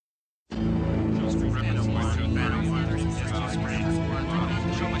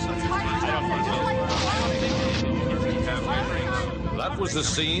That was the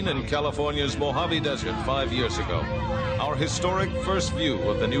scene in California's Mojave Desert 5 years ago. Our historic first view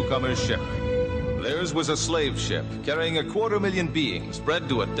of the newcomer's ship. Theirs was a slave ship carrying 250,000 beings bred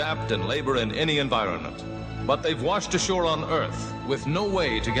to adapt and labor in any environment. But they've washed ashore on Earth with no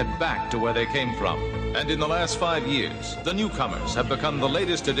way to get back to where they came from. And in the last 5 years, the newcomers have become the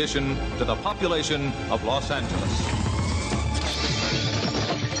latest addition to the population of Los Angeles.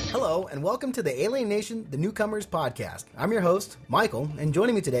 Hello, and welcome to the Alien Nation, the Newcomers podcast. I'm your host, Michael, and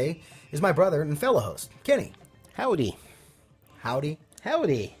joining me today is my brother and fellow host, Kenny. Howdy. Howdy?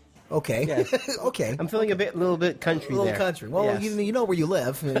 Howdy. Okay. Yes. Okay. I'm feeling a little bit country there. A little country. Well, yes. you know where you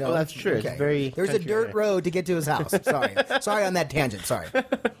live. You know. Well, that's true. Okay. It's very There's a dirt area. road to get to his house. Sorry. Sorry on that tangent. Sorry.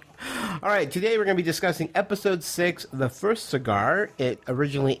 All right, today we're going to be discussing Episode 6, The First Cigar. It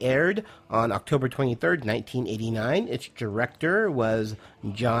originally aired on October 23rd, 1989. Its director was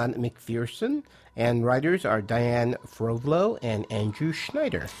John McPherson, and writers are Diane Frovlo and Andrew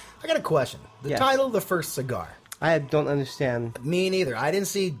Schneider. I got a question. The Yes. title, The First Cigar. I don't understand. Me neither. I didn't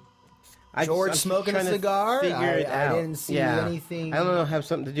see George I'm just smoking a trying to cigar. figure it I out. didn't see Yeah. anything. I don't know, have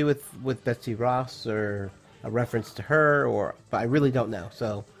something to do with Betsy Ross or a reference to her, but I really don't know.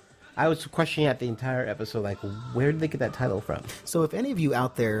 So I was questioning at the entire episode, like, where did they get that title from? So if any of you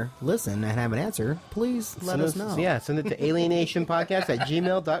out there listen and have an answer, please let us know. Yeah, send it to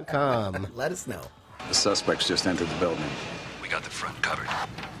alienationpodcast@gmail.com. Let us know. The suspects just entered the building. We got the front covered.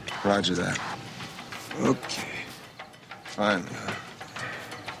 Roger that. Okay. Fine.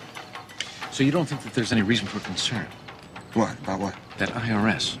 So you don't think that there's any reason for concern? What? About what? That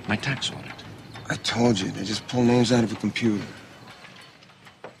IRS, my tax audit. I told you, they just pull names out of a computer.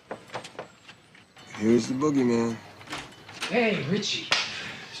 Here's the boogeyman. Hey, Richie.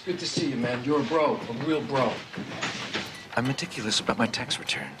 It's good to see you, man. You're a bro, a real bro. I'm meticulous about my tax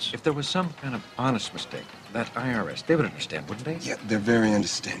returns. If there was some kind of honest mistake, that IRS, they would understand, wouldn't they? Yeah, they're very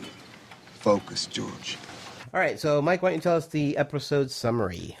understanding. Focus, George. All right, so Mike, why don't you tell us the episode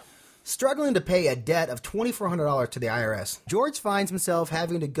summary? Struggling to pay a debt of $2,400 to the IRS, George finds himself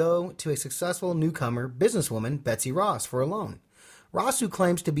having to go to a successful newcomer businesswoman, Betsy Ross, for a loan. Ross, who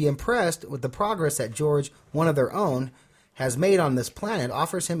claims to be impressed with the progress that George, one of their own, has made on this planet,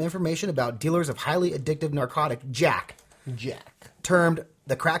 offers him information about dealers of highly addictive narcotic, Jack, termed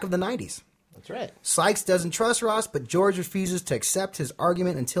the crack of the 90s. That's right. Sykes doesn't trust Ross, but George refuses to accept his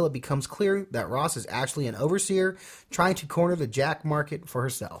argument until it becomes clear that Ross is actually an overseer trying to corner the Jack market for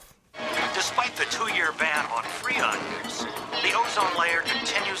herself. Despite the 2-year ban on Freon use, the ozone layer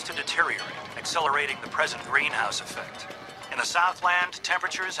continues to deteriorate, accelerating the present greenhouse effect. In the Southland,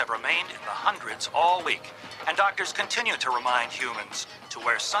 temperatures have remained in the hundreds all week, and doctors continue to remind humans to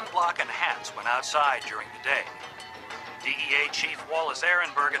wear sunblock and hats when outside during the day. DEA Chief Wallace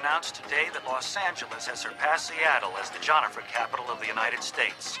Ehrenberg announced today that Los Angeles has surpassed Seattle as the Jonafra capital of the United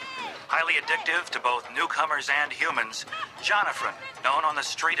States. Highly addictive to both newcomers and humans, Jonafra, known on the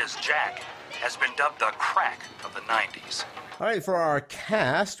street as Jack, has been dubbed the crack of the 90s. All right, for our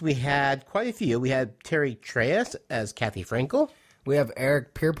cast, we had quite a few. We had Terry Treyas as Kathy Frankel, We have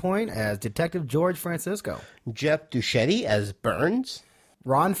Eric Pierpoint as Detective George Francisco, Jeff Duchetti as Burns,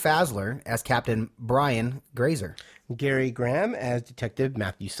 Ron Fazler as Captain Brian Grazer, Gary Graham as Detective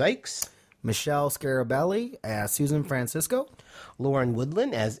Matthew Sykes, Michelle Scarabelli as Susan Francisco, Lauren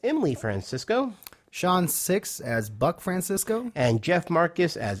Woodland as Emily Francisco, Sean Six as Buck Francisco, and Jeff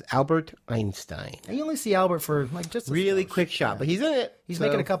Marcus as Albert Einstein. and you only see Albert for like just a Really smidge. quick shot, but he's in it. He's so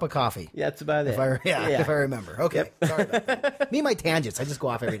making a cup of coffee. Yeah, that's about it. If I remember. Okay, sorry about that. Me and my tangents, I just go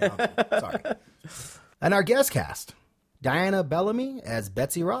off every now and then. Sorry. And our guest cast, Diana Bellamy as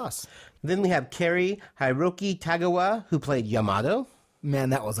Betsy Ross. Then we have Kerry Hiroki Tagawa, who played Yamato.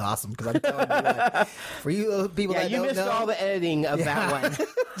 Man, that was awesome, because I'm telling you what, for you people Yeah, that you don't missed know, all the editing of that one.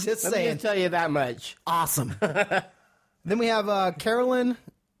 just Let me saying, just tell you that much. awesome. Then we have Carolyn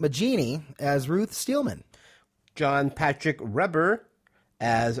Magini as Ruth Steelman. John Patrick Reber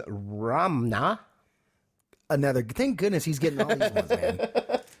as Ramna. Another, thank goodness he's getting all these ones, man.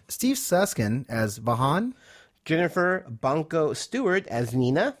 Steve Suskin as Vahan. Jennifer Banco Stewart as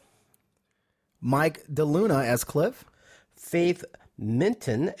Nina. Mike DeLuna as Cliff. Faith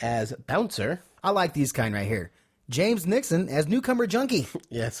Minton as Bouncer. I like these kind right here. James Nixon as Newcomer Junkie.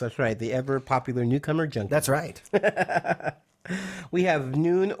 Yes, that's right. The ever popular newcomer junkie. That's right. We have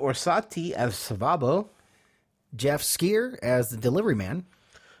Noon Orsatti as Savabo. Jeff Skier as the delivery man.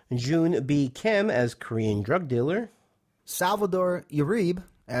 June B. Kim as Korean drug dealer. Salvador Uribe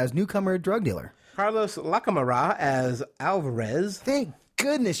as newcomer drug dealer. Carlos Lacamara as Alvarez. Thank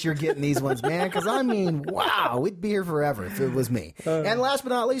goodness you're getting these ones, man. Because, I mean, wow, we'd be here forever if it was me. And last but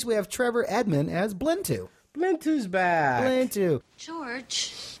not least, we have Trevor Edmond as Blintu. Blintu's back. Blintu.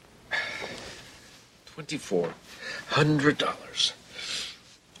 George. $2,400.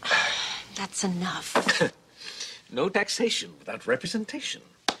 That's enough. No taxation without representation.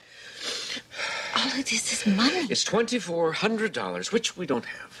 All of this is money. It's $2,400, which we don't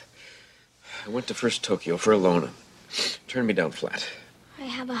have. I went to First Tokyo for a loan and turned me down flat. I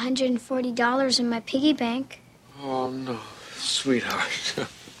have $140 in my piggy bank. Oh, no, sweetheart.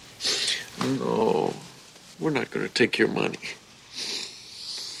 No, we're not going to take your money.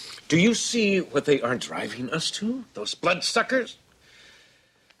 Do you see what they are driving us to? Those bloodsuckers?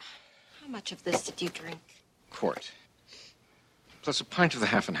 How much of this did you drink? Quart. Plus a pint of the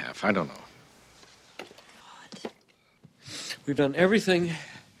half and half. I don't know. God. We've done everything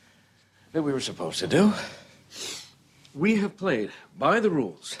that we were supposed to do. We have played by the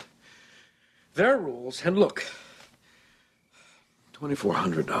rules. Their rules, and look,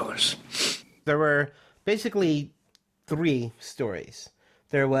 $2,400. There were basically 3 stories.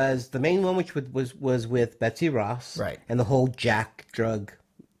 There was the main one, which was with Betsy Ross. Right. And the whole Jack drug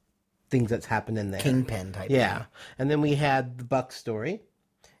things that's happened in there. Kingpin type Yeah. thing. And then we had the Buck story.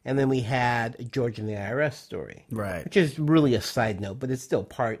 And then we had George and the IRS story. Right. Which is really a side note, but it's still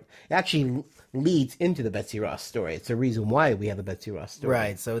part. It actually leads into the Betsy Ross story. It's the reason why we have the Betsy Ross story.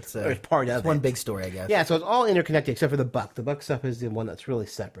 Right, so it's part of it's one it. big story, I guess. Yeah, so it's all interconnected except for the Buck. The Buck stuff is the one that's really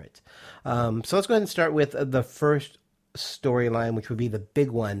separate. So let's go ahead and start with the first storyline, which would be the big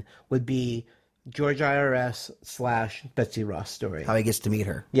one, would be George IRS / Betsy Ross story. How he gets to meet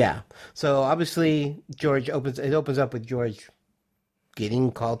her. Yeah. So obviously, it opens up with George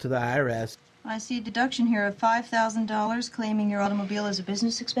getting called to the IRS. I see a deduction here of $5,000 claiming your automobile as a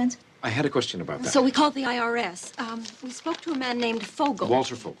business expense. I had a question about that. So we called the IRS. We spoke to a man named Fogel.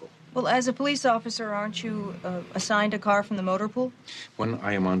 Walter Fogel. Well, as a police officer, aren't you assigned a car from the motor pool? When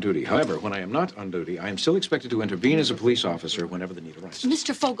I am on duty. However, when I am not on duty, I am still expected to intervene as a police officer whenever the need arises.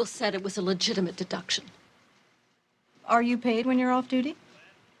 Mr. Fogel said it was a legitimate deduction. Are you paid when you're off duty?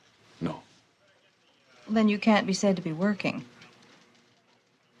 No. Then you can't be said to be working.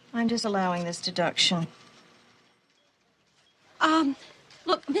 I'm disallowing this deduction.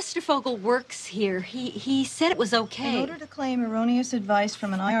 Look, Mr. Fogel works here. He said it was okay. In order to claim erroneous advice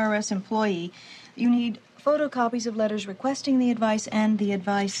from an IRS employee, you need photocopies of letters requesting the advice and the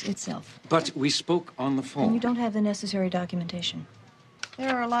advice itself. But we spoke on the phone. And you don't have the necessary documentation.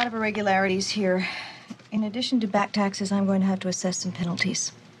 There are a lot of irregularities here. In addition to back taxes, I'm going to have to assess some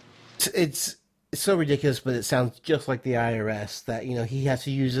penalties. It's so ridiculous, but it sounds just like the IRS that, he has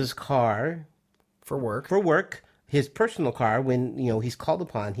to use his car For work. his personal car, when, he's called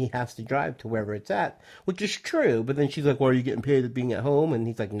upon, he has to drive to wherever it's at, which is true. But then she's like, well, are you getting paid at being at home? And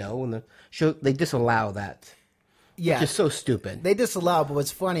he's like, no. And the show, they disallow that. Yeah. Which is so stupid. They disallow, but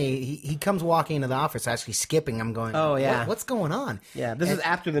what's funny, he comes walking into the office actually skipping. I'm going, Oh, yeah. What's going on? Yeah, this is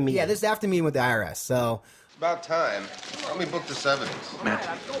after the meeting. Yeah, this is after meeting with the IRS, so... It's about time. Let me book this evidence. Matt,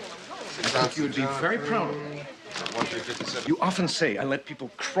 I think you would be very proud of me. 1357. You often say I let people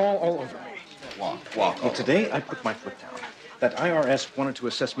crawl all over me. Walk. Well, today I put my foot down. That IRS wanted to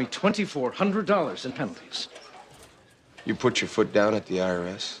assess me $2,400 in penalties. You put your foot down at the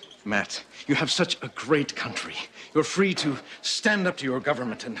IRS? Matt, you have such a great country. You're free to stand up to your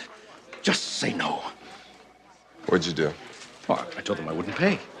government and just say no. What'd you do? Well, I told them I wouldn't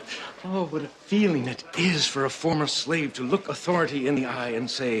pay. Oh, what a feeling it is for a former slave to look authority in the eye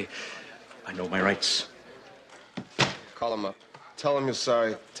and say, I know my rights. Call him up. Tell him you're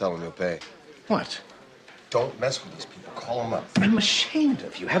sorry. Tell him you'll pay. What? Don't mess with these people. Call him up. I'm ashamed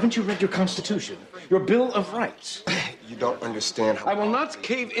of you. Haven't you read your Constitution? Your Bill of Rights? You don't understand how... I will not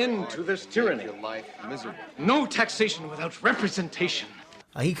cave in to this tyranny. Your life miserable. No taxation without representation.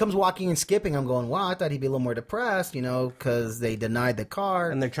 He comes walking and skipping. I'm going, wow, I thought he'd be a little more depressed, because they denied the car.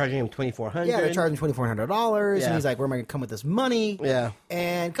 And they're charging him $2,400. Yeah, they're charging $2,400. Yeah. And he's like, where am I going to come with this money? Yeah.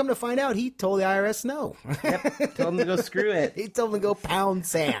 And come to find out, he told the IRS no. Yep. Told him to go screw it. He told him to go pound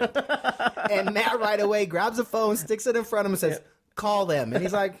sand. And Matt right away grabs a phone, sticks it in front of him, and says, call them. And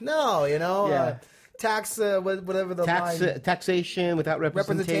he's like, no, Yeah. tax, whatever the line. Taxation without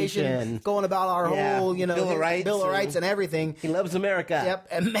representation. Going about our whole, Bill of Rights and everything. He loves America. Yep.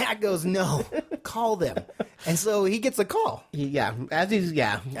 And Matt goes, no, call them. And so he gets a call. As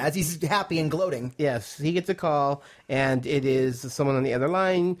he's happy and gloating. Yes, he gets a call, and it is someone on the other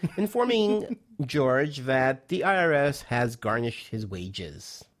line informing George that the IRS has garnished his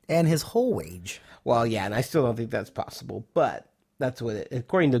wages. And his whole wage. Well, yeah, and I still don't think that's possible, but that's what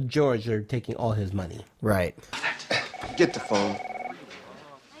according to George, they're taking all his money. Right. Get the phone.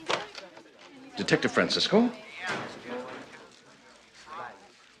 Detective Francisco?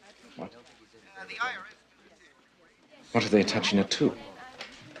 What? What are they attaching it to?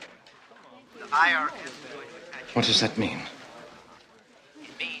 What does that mean?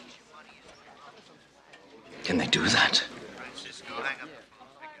 Can they do that?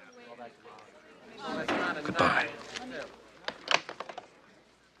 Goodbye.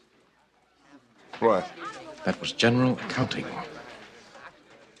 What? That was General Accounting.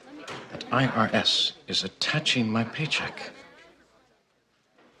 That IRS is attaching my paycheck.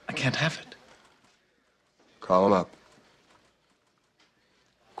 I can't have it. Call him up.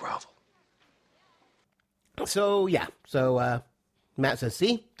 Grovel. So, yeah. So, Matt says,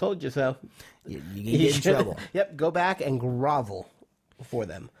 see? Told you so. You get in trouble. Yep, go back and grovel for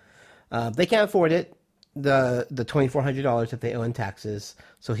them. They can't afford it, the $2,400 that they owe in taxes.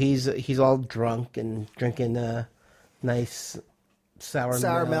 So he's all drunk and drinking nice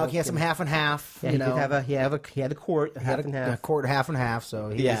sour milk. He had some half and half. Yeah, he had a quart, half and half. A quart, half and half. So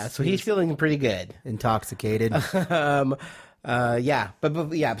he's feeling pretty good, intoxicated. But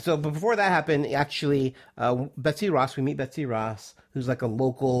before that happened, actually, we meet Betsy Ross, who's like a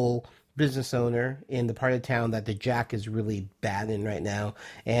local business owner in the part of town that the Jack is really bad in right now.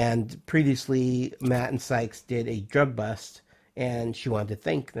 And previously, Matt and Sykes did a drug bust, and she wanted to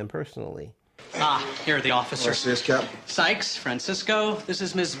thank them personally. Here are the officers. What's this, Cap? Sykes, Francisco, this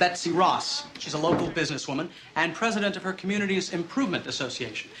is Ms. Betsy Ross. She's a local businesswoman and president of her community's improvement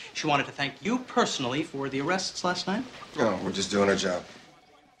association. She wanted to thank you personally for the arrests last night. No, we're just doing our job.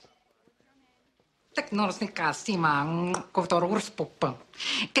 Gwen, se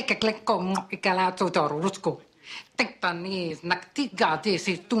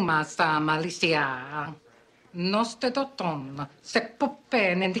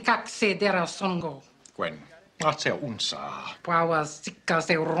unsa.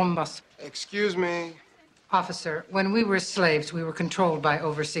 Excuse me. Officer, when we were slaves, we were controlled by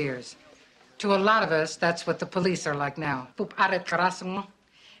overseers. To a lot of us, that's what the police are like now.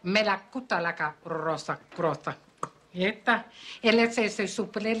 Yeta, eletse se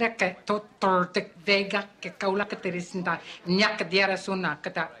supelele ke totortek vega ke kaula ke terisinda nyak diara suna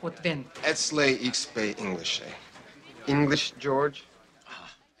kata utven. Etzle XP English. English, George?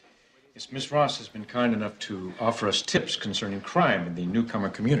 Yes, Miss Ross has been kind enough to offer us tips concerning crime in the newcomer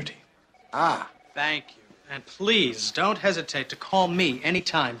community. Thank you. And please don't hesitate to call me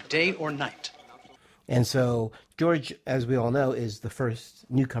anytime, day or night. And so George, as we all know, is the first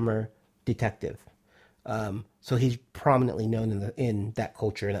newcomer detective. So he's prominently known in that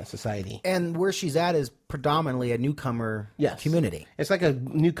culture, in that society. And where she's at is predominantly a newcomer community. It's like a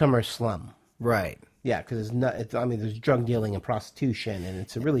newcomer slum. Right. Yeah, because there's drug dealing and prostitution, and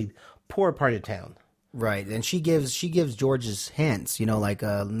it's a really poor part of town. Right, and she gives George's hints, like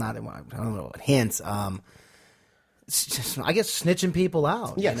I don't know, hints. I guess snitching people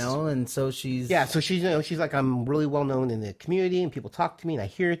out, yes. And so she's she's like, I'm really well known in the community, and people talk to me, and I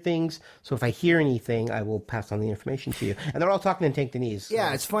hear things. So if I hear anything, I will pass on the information to you. And they're all talking in Tankanese.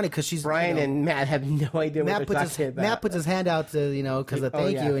 Yeah, it's funny because she's Brian and Matt have no idea what they're talking about. Matt puts his hand out to because of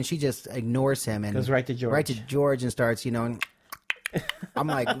thank you, and she just ignores him and goes right to George, and starts I'm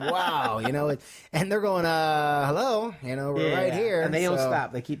like, wow, and they're going, hello, we're right here, and they don't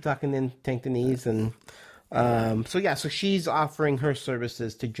stop. They keep talking in Tankanese and. So she's offering her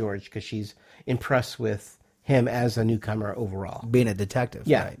services to George because she's impressed with him as a newcomer overall. Being a detective.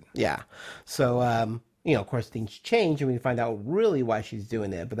 Yeah. Right. Yeah. So, of course, things change and we find out really why she's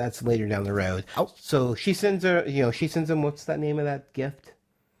doing it, but that's later down the road. Oh. So she sends him, what's that name of that gift?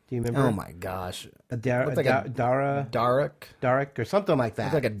 Do you remember? Oh my gosh. Darek or something like that.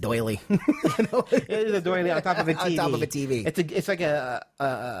 It's like a doily. It is a doily on top of a TV. On top of a TV. It's like an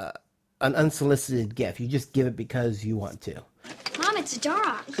unsolicited gift. You just give it because you want to. Mom, it's a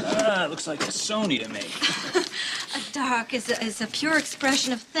dog. Looks like a Sony to me. A dog is a pure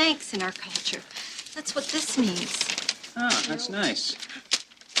expression of thanks in our culture. That's what this means. Oh, that's nice.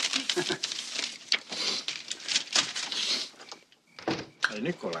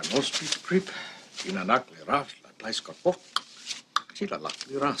 Nikola Nospi Creep, Inanakli Ras, La Taiskapok, Chila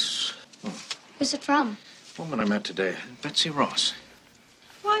Lakli Ras. Who's it from? Woman I met today, Betsy Ross.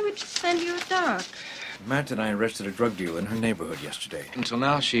 Why would she send you a dog? Matt and I arrested a drug dealer in her neighborhood yesterday. Until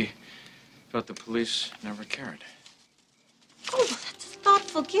now, she thought the police never cared. Oh, well, that's a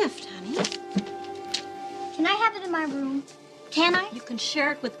thoughtful gift, honey. Can I have it in my room? Can I? You can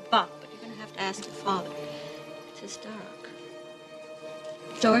share it with Buck, but you're going to have to ask your father. It's his dog.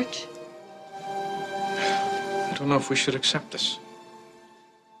 George? I don't know if we should accept this.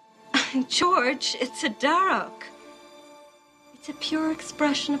 George, it's a darok. It's a pure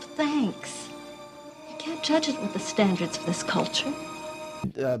expression of thanks. Can't judge it with the standards of this culture.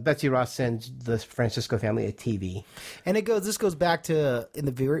 Betsy Ross sends the Francisco family a TV. And this goes back to, in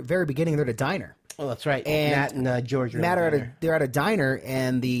the very, very beginning, they're at a diner. Oh, that's right. And Matt and George they're at a diner,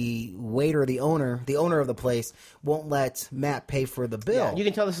 and the waiter, the owner of the place, won't let Matt pay for the bill. Yeah, you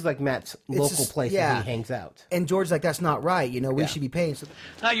can tell this is like Matt's local place that he hangs out. And George's like, that's not right. We should be paying. So,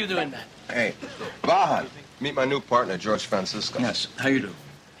 How you doing, Matt? Hey, Vahan, meet my new partner, George Francisco. Yes, how you do?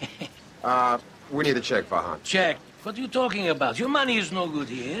 We need a check, Vahan. Check. What are you talking about? Your money is no good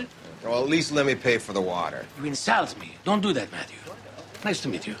here. Well, at least let me pay for the water. You insult me. Don't do that, Matthew. Nice to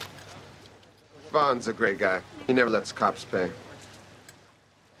meet you. Vaughn's a great guy. He never lets cops pay.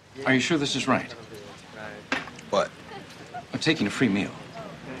 Are you sure this is right? What? I'm taking a free meal.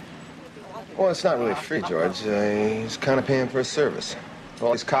 Well, it's not really free, George. He's kind of paying for a service.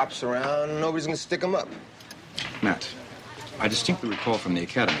 All these cops around, nobody's going to stick him up. Matt, I distinctly recall from the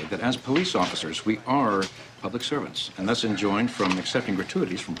academy that as police officers, we are public servants, and thus enjoined from accepting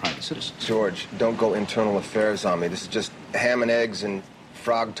gratuities from private citizens. George, don't go internal affairs on me. This is just ham and eggs and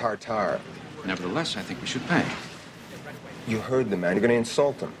frog tartare. Nevertheless, I think we should pay. You heard the man. You're going to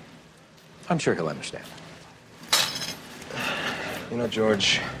insult him. I'm sure he'll understand.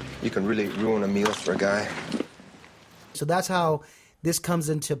 George, you can really ruin a meal for a guy. So that's how this comes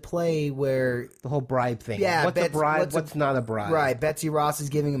into play, where the whole bribe thing. Yeah, what's a bribe? What's not a bribe? Right. Betsy Ross is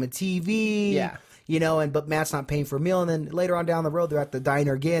giving him a TV. Yeah. But Matt's not paying for a meal, and then later on down the road, they're at the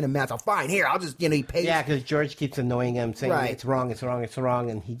diner again, and Matt's all, fine, here, I'll just, he pays. Yeah, because George keeps annoying him, saying Right. it's wrong,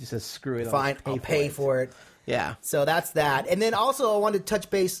 and he just says, screw it. Fine, I'll pay for it. Yeah. So that's that. And then also I wanted to touch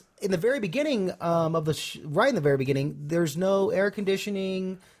base, in the very beginning of right in the very beginning, there's no air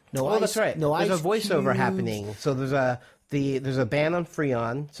conditioning, no ice. That's right. No there's ice a voiceover cubes. happening. So there's a ban on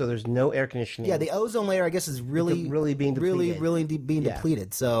Freon, so there's no air conditioning. Yeah, the ozone layer, I guess, is really being depleted. Really being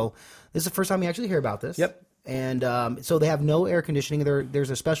depleted. So this is the first time you actually hear about this. Yep. And so they have no air conditioning. There's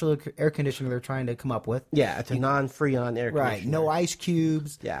a special air conditioner they're trying to come up with. Yeah, it's a non-Freon air conditioner. Right, no ice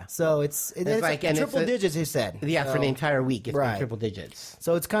cubes. Yeah. So it's like triple digits, he said. Yeah, so, for the entire week, it's right. triple digits.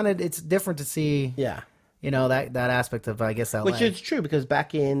 So it's different to see. Yeah. That aspect of, I guess, LA. Which is true, because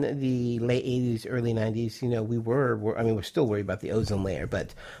back in the late 80s, early 90s, we're still worried about the ozone layer,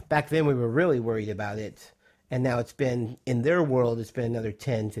 but back then we were really worried about it. And now it's been, in their world, it's been another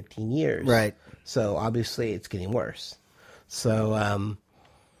 10, 15 years. Right. So obviously it's getting worse. So,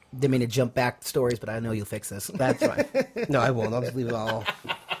 didn't mean to jump back stories, but I know you'll fix this. That's right. No, I won't. I'll just leave it all.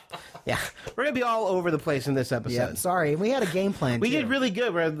 Yeah. We're going to be all over the place in this episode. Yeah, sorry. We had a game plan, We too. did really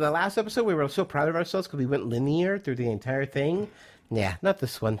good. The last episode, we were so proud of ourselves because we went linear through the entire thing. Yeah, not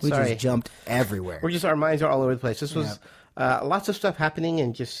this one. We Sorry. just jumped everywhere. Our minds are all over the place. This was lots of stuff happening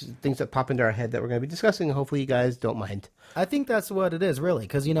and just things that pop into our head that we're going to be discussing. Hopefully you guys don't mind. I think that's what it is, really,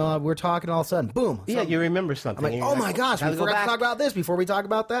 because, we're talking all of a sudden, boom. Yeah, you remember something. I'm like, oh my gosh, we forgot to talk about this before we talk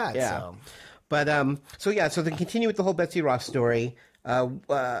about that. Yeah. So. But, so to continue with the whole Betsy Ross story,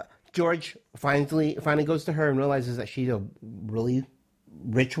 George finally goes to her and realizes that she's a really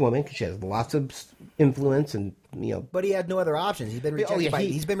rich woman because she has lots of influence and But he had no other options. He's been rejected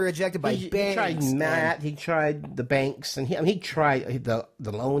he's been rejected by banks. He tried Matt. He tried the banks, and he tried the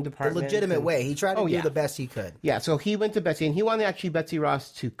loan department. The legitimate way. He tried to do the best he could. Yeah, so he went to Betsy, and he wanted actually Betsy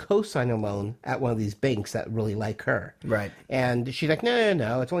Ross to co-sign a loan at one of these banks that really like her. Right. And she's like,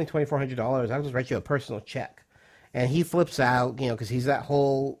 no, it's only $2,400. I'll just write you a personal check. And he flips out, because he's that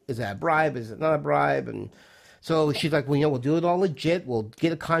whole, is that a bribe? Is it not a bribe? And so she's like, well, we'll do it all legit. We'll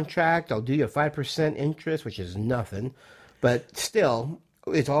get a contract. I'll do you a 5% interest, which is nothing. But still,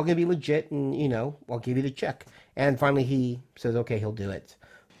 it's all going to be legit, and, I'll give you the check. And finally he says, okay, he'll do it.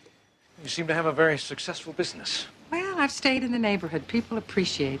 You seem to have a very successful business. Well, I've stayed in the neighborhood. People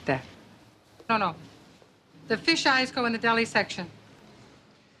appreciate that. No. The fish eyes go in the deli section.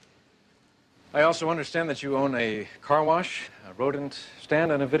 I also understand that you own a car wash, a rodent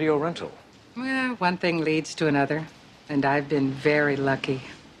stand, and a video rental. Well, one thing leads to another, and I've been very lucky.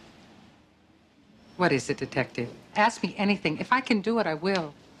 What is it, Detective? Ask me anything. If I can do it, I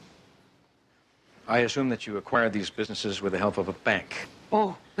will. I assume that you acquired these businesses with the help of a bank.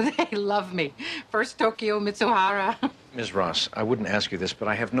 Oh, they love me. First Tokyo Mitsuhara. Ms. Ross, I wouldn't ask you this, but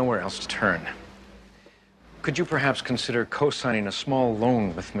I have nowhere else to turn. Could you perhaps consider co-signing a small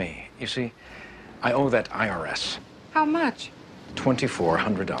loan with me? You see, I owe that IRS. How much?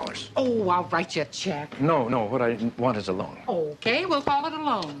 $2,400. Oh, I'll write you a check. No, what I want is a loan. Okay, we'll call it a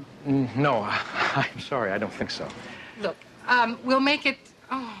loan. No, I'm sorry, I don't think so. Look, we'll make it,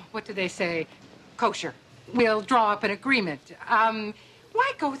 what do they say? Kosher. We'll draw up an agreement.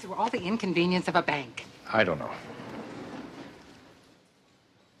 Why go through all the inconvenience of a bank? I don't know.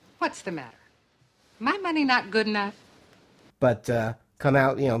 What's the matter? My money not good enough. But come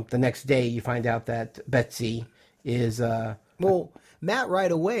out, the next day you find out that Betsy is... Well, Matt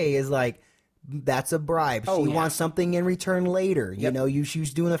right away is like, that's a bribe. She wants something in return later. Yep. She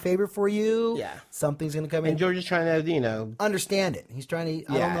was doing a favor for you. Yeah. Something's going to come in. And George is trying to, understand it. He's trying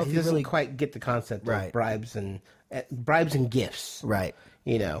to, I don't know if he he doesn't really quite get the concept Right. of bribes and gifts. Right.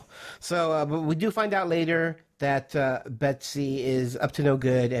 So, but we do find out later that Betsy is up to no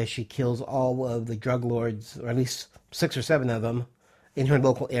good as she kills all of the drug lords, or at least 6 or 7 of them, in her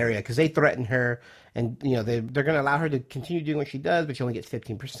local area because they threaten her, and they're going to allow her to continue doing what she does, but she only gets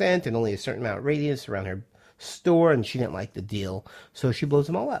 15% and only a certain amount of radius around her store, and she didn't like the deal, so she blows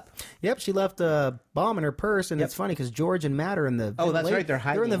them all up. Yep, she left a bomb in her purse, and it's funny because George and Matt are in the that's right, they're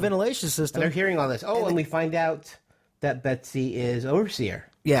hiding. They're in the ventilation system. And they're hearing all this. And we find out that Betsy is overseer.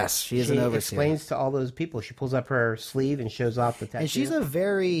 Yes, she is an overseer. She explains to all those people. She pulls up her sleeve and shows off the tattoo. And she's a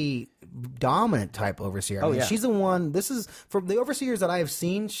very dominant type overseer. I mean, she's the one. This is from the overseers that I have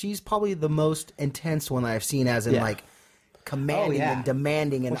seen. She's probably the most intense one I've seen, as in like commanding and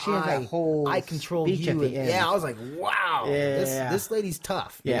demanding. And she has that whole I control speech you. at the end. Yeah, I was like, wow, this lady's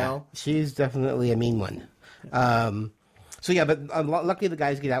tough. Yeah, you know? She's definitely a mean one. But luckily the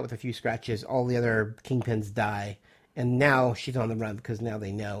guys get out with a few scratches. All the other kingpins die. And now she's on the run because now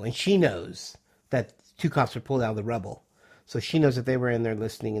they know. And she knows that 2 cops were pulled out of the rubble. So she knows that they were in there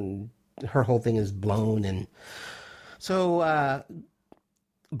listening, and her whole thing is blown. And so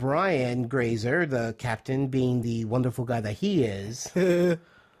Brian Grazer, the captain, being the wonderful guy that he is,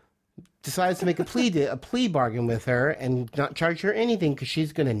 decides to make a plea bargain with her and not charge her anything because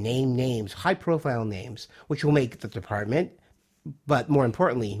she's going to name names, high-profile names, which will make the department, but more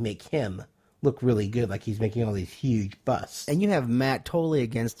importantly, make him look really good, like he's making all these huge busts. And you have Matt totally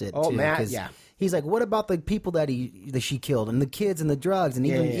against it. Oh, too, Matt, yeah. He's like, what about the people that she killed, and the kids and the drugs, and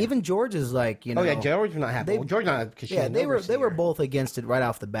even George is like, Oh yeah, George was not happy. George not because they were both against it right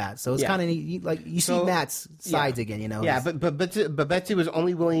off the bat. So it's kind of like you see Matt's sides again, Yeah, but Betsy was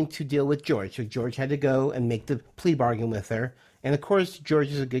only willing to deal with George, so George had to go and make the plea bargain with her. And of course, George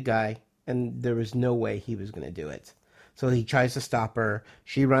is a good guy, and there was no way he was going to do it. So he tries to stop her.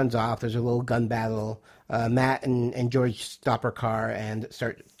 She runs off. There's a little gun battle. Matt and George stop her car and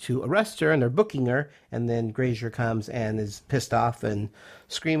start to arrest her, and they're booking her. And then Grazer comes and is pissed off and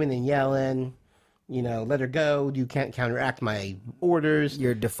screaming and yelling, let her go. You can't counteract my orders.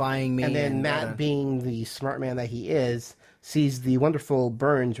 You're defying me. And then Matt, being the smart man that he is, sees the wonderful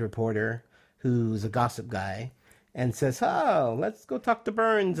Burns reporter, who's a gossip guy, and says, "Oh, let's go talk to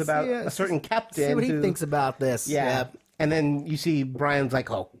Burns about a certain captain." See what he thinks about this. Yeah. And then you see Brian's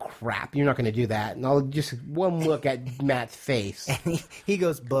like, "Oh, crap, you're not going to do that." And I'll just one look at Matt's face. And he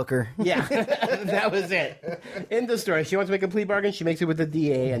goes, "Booker." Yeah, that was it. End the story. She wants to make a plea bargain. She makes it with the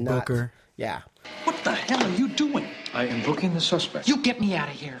DA and Booker. Yeah. What the hell are you doing? I am booking the suspect. You get me out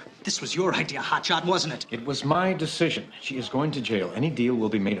of here. This was your idea, Hotshot, wasn't it? It was my decision. She is going to jail. Any deal will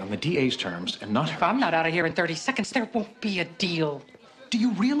be made on the DA's terms and not her. If I'm not out of here in 30 seconds, there won't be a deal. Do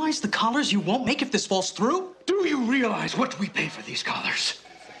you realize the collars you won't make if this falls through? Do you realize what we pay for these collars?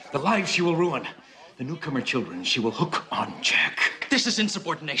 The lives she will ruin. The newcomer children she will hook on Jack. This is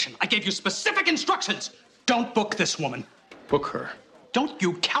insubordination. I gave you specific instructions. Don't book this woman. Book her. Don't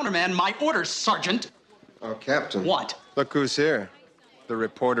you countermand my orders, Sergeant. Oh, Captain. What? Look who's here. The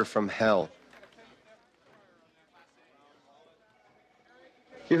reporter from hell.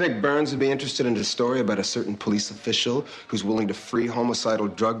 You think Burns would be interested in a story about a certain police official who's willing to free homicidal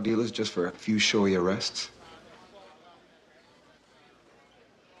drug dealers just for a few showy arrests?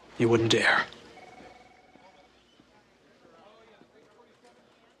 You wouldn't dare.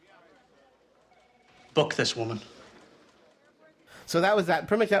 Book this woman. So that was that.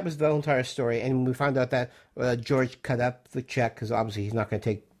 Pretty much that was the entire story. And we found out that George cut up the check because obviously he's not going to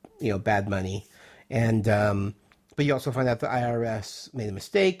take bad money. And but you also find out the IRS made a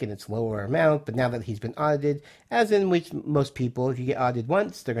mistake and it's lower amount. But now that he's been audited, as in which most people, if you get audited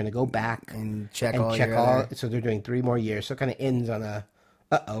once, they're going to go back and check all. Other. So they're doing 3 more years. So it kind of ends on a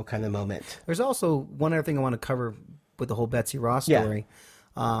kind of moment. There's also one other thing I want to cover with the whole Betsy Ross story.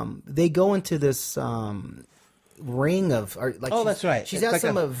 Yeah. They go into this ring of that's right. She's at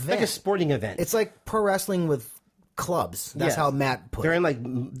some event, like a sporting event. It's like pro wrestling with clubs. That's how Matt put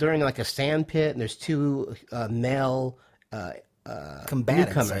it. They're in like a sand pit, and there's 2 male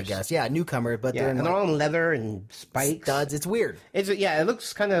combatants, newcomers. I guess. Yeah, newcomer, but they're all in leather and spikes. Studs. It's weird. It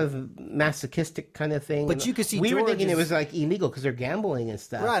looks kind of masochistic kind of thing. But you could see we were thinking it was like illegal because they're gambling and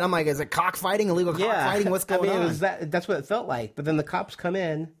stuff. Right. I'm like, is it cockfighting? Illegal cockfighting? What's going on? That's what it felt like. But then the cops come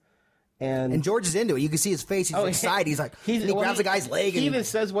in, And George is into it. You can see his face. He's excited. He's like, he grabs the guy's leg. He even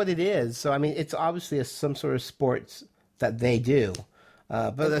says what it is. So, I mean, it's obviously some sort of sports that they do.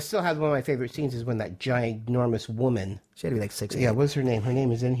 But I still have one of my favorite scenes is when that ginormous woman. She had to be like 6'8". Yeah, what's her name? Her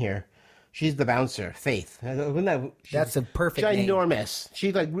name is in here. She's the bouncer, Faith. That's a perfect ginormous. name.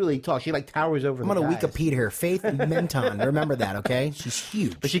 She's like really tall. She like towers over. I'm the gonna guys. Wikipedia her. Faith Menton. Remember that, okay? She's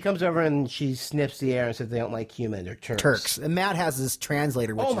huge. But she comes over and she sniffs the air and says they don't like human. They're Turks. And Matt has this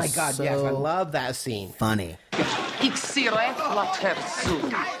translator. Which oh my is God! so Yes, I love that scene. Funny. Wait.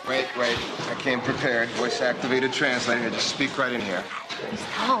 I came prepared. Voice activated translator. Just speak right in here. Need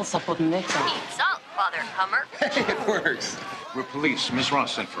salt, Father Hummer. Hey, it works. We're police. Miss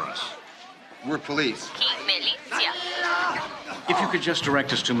Ross sent for us. We're police. Militia. If you could just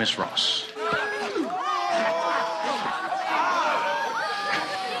direct us to Miss Ross.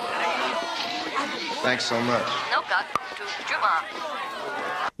 Thanks so much. No cut to Juma.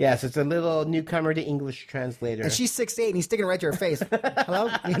 Yes, it's a little newcomer to English translator. And she's 6'8", and he's sticking right to her face.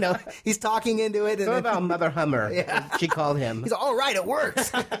 Hello? You know, he's talking into it. Something about Mother Hummer. Yeah. She called him. He's like, all right, it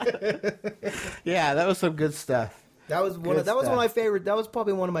works. Yeah, that was some good stuff. That was one of my favorite. That was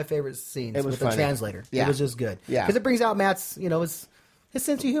probably one of my favorite scenes with funny. the translator. Yeah. It was just good. Yeah, because it brings out Matt's, his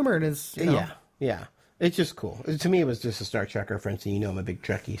sense of humor and his. Yeah. It's just cool. To me, it was just a Star Trek reference, and I'm a big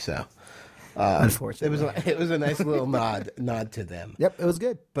Trekkie, so. Unfortunately, it was a nice little nod to them. Yep, it was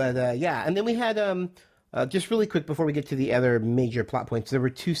good. But and then we had just really quick before we get to the other major plot points. There were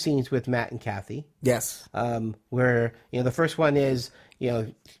two scenes with Matt and Kathy. Yes. Where the first one is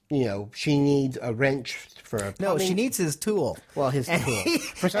she needs a wrench for a plumbing. No, she needs his tool. Well, his tool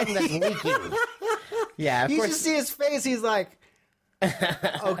for something that's leaking. Yeah, of you course. should see his face. He's like,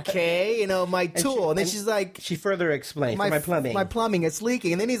 okay, my tool. And then she's like, she further explains my plumbing. My plumbing, it's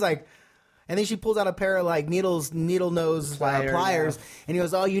leaking. And then he's like. And then she pulls out a pair of needle nose pliers, and he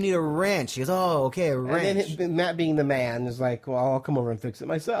goes, "Oh, you need a wrench." She goes, "Oh, okay, a wrench." And then Matt, being the man, is like, "Well, I'll come over and fix it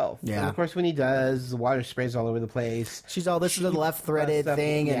myself." Yeah. And of course, when he does, the water sprays all over the place. She's all, "This is a left threaded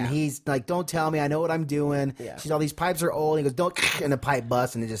thing," and he's like, "Don't tell me, I know what I'm doing." Yeah. She's all, "These pipes are old." And he goes, "Don't," and the pipe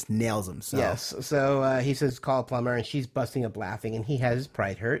busts, and it just nails him. So. Yes. So he says, "Call a plumber," and she's busting up laughing, and he has his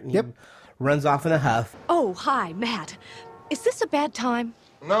pride hurt, and he runs off in a huff. Oh, hi, Matt. Is this a bad time?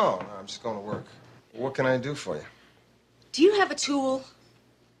 No, I'm just going to work. What can I do for you? Do you have a tool?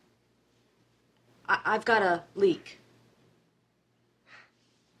 I've got a leak.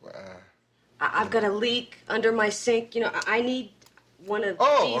 I've got a leak under my sink. I need one of these.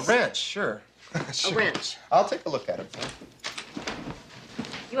 Oh, a wrench, sure. A wrench. I'll take a look at it.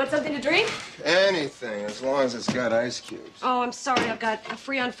 You want something to drink? Anything, as long as it's got ice cubes. Oh, I'm sorry. I've got a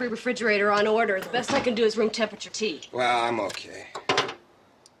free-on-free refrigerator on order. The best I can do is room temperature tea. Well, I'm okay.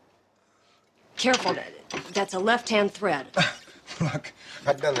 Careful. That's a left-hand thread. Look,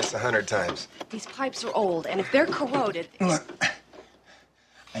 I've done this 100 times. These pipes are old, and if they're corroded... Look,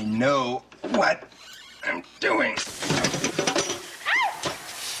 I know what I'm doing.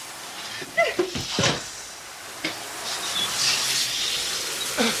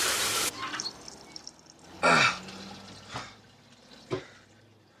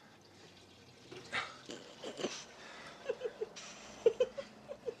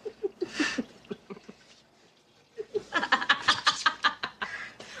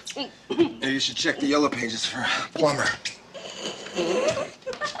 You should check the yellow pages for a plumber.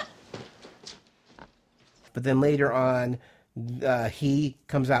 But then later on, he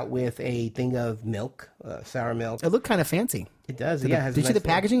comes out with a thing of milk, sour milk. It looked kind of fancy. It does. Did Yeah. you see the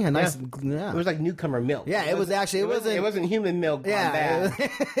packaging? It was like newcomer milk. Yeah, it was actually. It wasn't human milk. Yeah,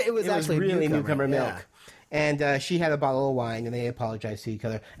 it was actually really newcomer milk. And she had a bottle of wine, and they apologized to each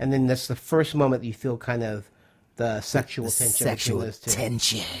other. And then that's the first moment that you feel kind of the sexual tension. Sexual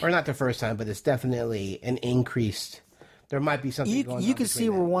tension. Or not the first time, but it's definitely an increased. There might be something going on. You could see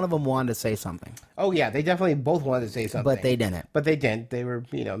where one of them wanted to say something. Oh, yeah. They definitely both wanted to say something. But they didn't. But they didn't. They were,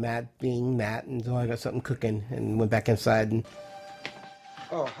 Matt being Matt, and so I got something cooking and went back inside. And...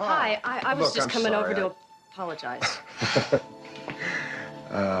 Oh, hi. Hi. I was Look, just I'm coming sorry. over to apologize.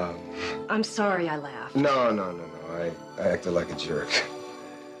 I'm sorry I laughed. No. I acted like a jerk.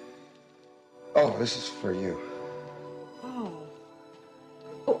 Oh, this is for you.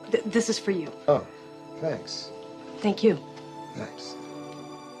 Oh, this is for you. Oh, thanks. Thank you. Thanks.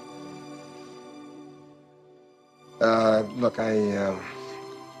 Look, I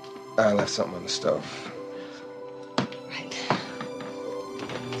left something on the stove.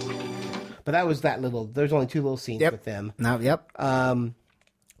 But that was that little. There's only two little scenes with them. And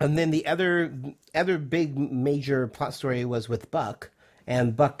then the other big major plot story was with Buck,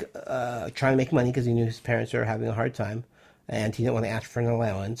 and Buck trying to make money because he knew his parents were having a hard time, and he didn't want to ask for an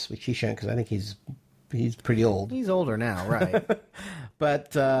allowance, which he shouldn't because I think he's pretty old. He's older now, right?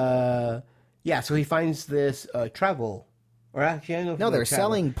 But yeah, so he finds this travel. Or actually, I don't know. If No, it's they're travel.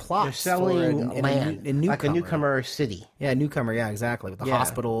 selling plots. They're selling for land, a newcomer. like a newcomer city. Yeah, newcomer. Yeah, exactly. With the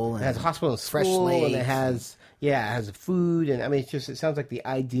hospital. And it has a hospital, and fresh school, and lakes. it has food, and I mean, it sounds like the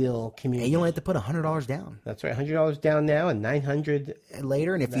ideal community. And you only have to put $100 down. That's right, $100 down now, and $900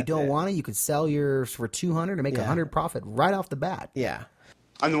 later. And if you don't want it, you could sell yours for $200 to make $100 profit right off the bat. Yeah.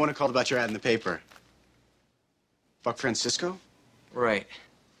 I'm the one who called about your ad in the paper. Buck Francisco? Right.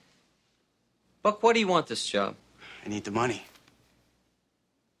 Buck, why do you want this job? I need the money.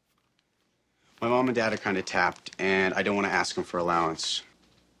 My mom and dad are kind of tapped, and I don't want to ask them for allowance.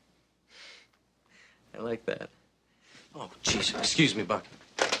 I like that. Oh, jeez. Excuse me, Buck.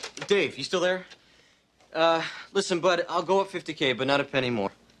 Dave, you still there? Listen, bud, I'll go up $50K, but not a penny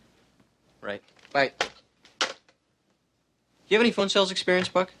more. Right. Bye. You have any phone sales experience,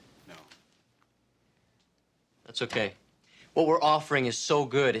 Buck? No. That's okay. What we're offering is so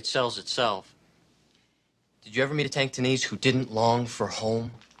good, it sells itself. Did you ever meet a Tanktonese who didn't long for home,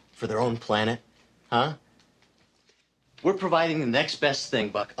 for their own planet? Huh? We're providing the next best thing,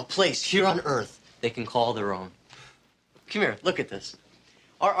 Buck. A place here on Earth they can call their own. Come here, look at this.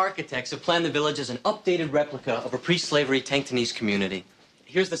 Our architects have planned the village as an updated replica of a pre-slavery Tanktonese community.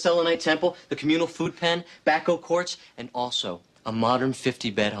 Here's the Selenite Temple, the communal food pen, backhoe courts, and also a modern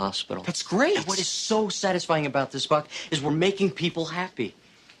 50-bed hospital. That's great. And what is so satisfying about this, Buck, is we're making people happy.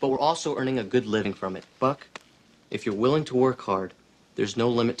 But we're also earning a good living from it. Buck, if you're willing to work hard, there's no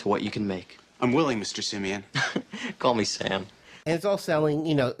limit to what you can make. I'm willing, Mr. Simeon. Call me Sam. And it's all selling,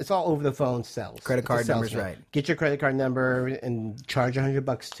 it's all over the phone sales. Credit card number's salesman. right. Get your credit card number and charge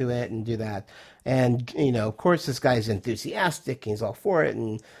 $100 to it and do that. And, of course, this guy's enthusiastic. He's all for it.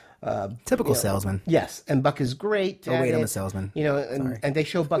 And typical salesman. Yes. And Buck is great. Oh, wait, I'm a salesman. And they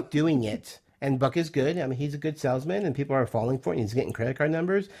show Buck doing it. And Buck is good. I mean, he's a good salesman, and people are falling for it. And he's getting credit card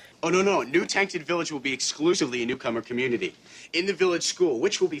numbers. Oh, no. New Tankton Village will be exclusively a newcomer community. In the village school,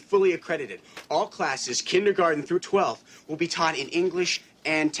 which will be fully accredited, all classes, kindergarten through 12th, will be taught in English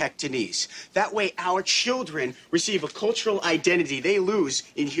and Tanktonese. That way, our children receive a cultural identity they lose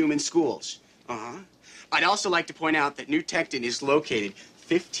in human schools. Uh-huh. I'd also like to point out that New Tankton is located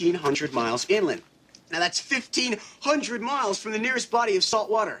 1,500 miles inland. Now, that's 1,500 miles from the nearest body of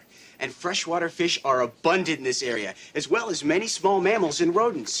salt water. And freshwater fish are abundant in this area, as well as many small mammals and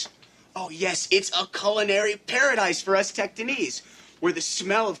rodents. Oh, yes, it's a culinary paradise for us Tanktonese, where the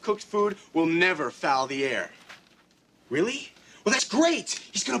smell of cooked food will never foul the air. Really? Well, that's great.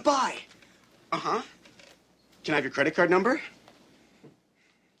 He's gonna buy. Uh-huh. Can I have your credit card number?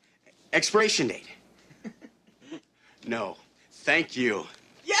 Expiration date? No. Thank you.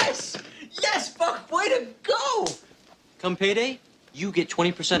 Yes! Yes, Buck, way to go! Come payday, you get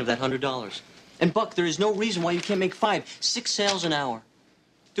 20% of that $100. And Buck, there is no reason why you can't make 5, 6 sales an hour.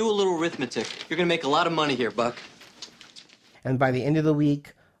 Do a little arithmetic. You're gonna make a lot of money here, Buck. And by the end of the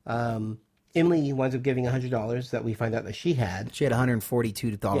week, Emily winds up giving $100 that we find out that she had. She had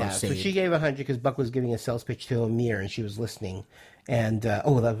 $142 Yeah, saved. so she gave $100 because Buck was giving a sales pitch to Amir, and she was listening. And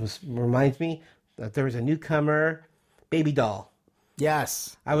reminds me that there was a newcomer baby doll.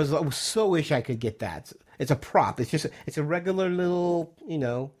 Yes, I so wish I could get that. It's a prop. It's a regular little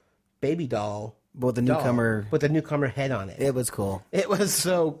baby doll. With the newcomer, with the newcomer head on it. It was cool. It was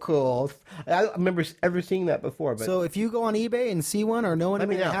so cool. I remember ever seeing that before. But so if you go on eBay and see one or know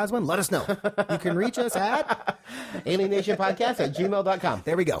anyone that has one, let us know. You can reach us at alienationpodcast@gmail.com.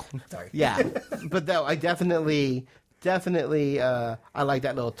 There we go. Sorry. Yeah, but though I definitely, I like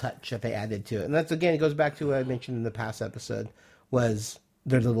that little touch that they added to it, and that's again it goes back to what I mentioned in the past episode was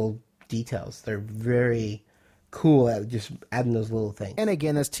their little details. They're very cool at just adding those little things. And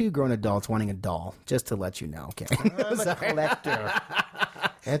again, that's 2 grown adults wanting a doll, just to let you know. Okay, I'm a collector.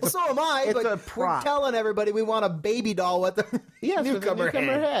 So am I. It's but a prop. We're telling everybody we want a baby doll with a newcomer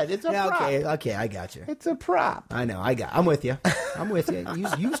head. It's a prop. Okay, I got you. It's a prop. I know. I'm with you. I'm with you.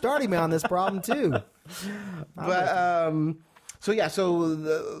 You started me on this problem too.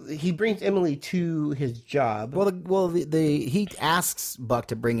 So he brings Emily to his job. He asks Buck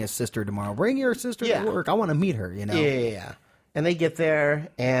to bring his sister tomorrow. Bring your sister to work. I want to meet her. Yeah. And they get there,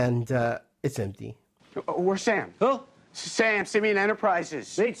 and it's empty. Where's Sam? Who? Sam, Simeon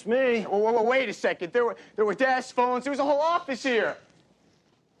Enterprises. It's me. Wait a second. There were desk phones. There was a whole office here.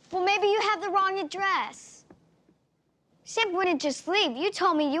 Well, maybe you have the wrong address. Sid wouldn't just leave. You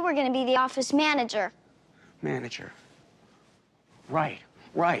told me you were going to be the office manager. Manager. Right.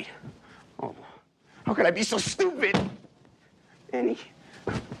 Oh, how could I be so stupid? And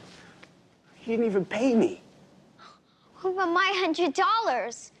he didn't even pay me. What about my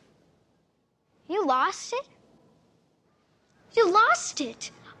 $100? You lost it? You lost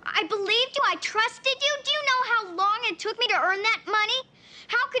it. I believed you. I trusted you. Do you know how long it took me to earn that money?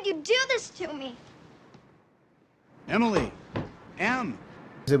 How could you do this to me? Emily. Em.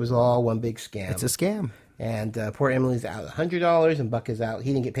 It was all one big scam. It's a scam. And poor Emily's out $100, and Buck is out.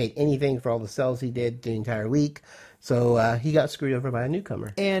 He didn't get paid anything for all the sales he did the entire week. So he got screwed over by a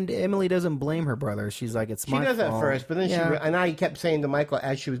newcomer. And Emily doesn't blame her brother. She's like, it's my fault. She does at first, but then and I kept saying to Michael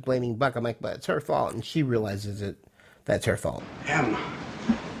as she was blaming Buck, I'm like, but it's her fault. And she realizes that's her fault. Em,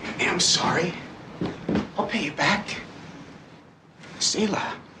 I'm sorry. I'll pay you back.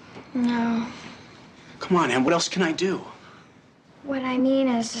 Selah. No. Come on, Em, what else can I do? What I mean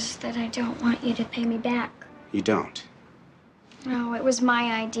is that I don't want you to pay me back. You don't. No, it was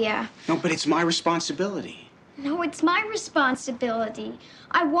my idea. No, but it's my responsibility. No, it's my responsibility.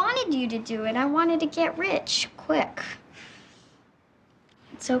 I wanted you to do it. I wanted to get rich quick.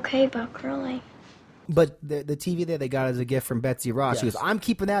 It's okay, Buck, really. But the TV that they got as a gift from Betsy Ross, she goes, I'm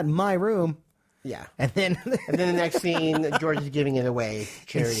keeping that in my room. Yeah. And then the next scene, George is giving it away.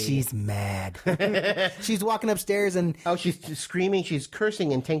 Charity. And she's mad. She's walking upstairs and... Oh, she's screaming, she's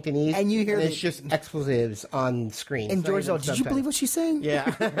cursing in Cantonese. And you hear... it's just explosives on screen. And George goes, did you believe what she's saying?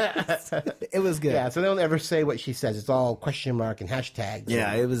 Yeah. It was good. Yeah, so they don't ever say what she says. It's all question mark and hashtags.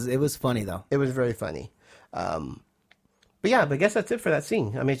 Yeah, it was funny, though. It was very funny. But I guess that's it for that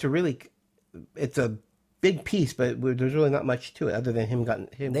scene. I mean, it's a big piece, but there's really not much to it other than him.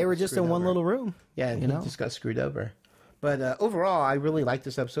 They were just in one little room. Yeah, and he just got screwed over. But overall, I really liked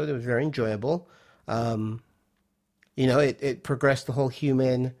this episode. It was very enjoyable. It progressed the whole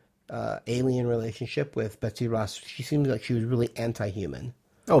human alien relationship with Betsy Ross. She seemed like she was really anti-human.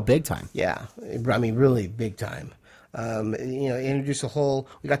 Oh, big time. Yeah, I mean, really big time. Introduced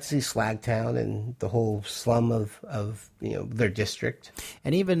we got to see Slagtown and the whole slum of their district.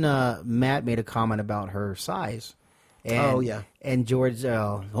 And even Matt made a comment about her size. And, And George,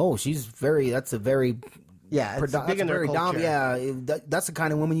 that's a very... Yeah, it's big in their culture. That's the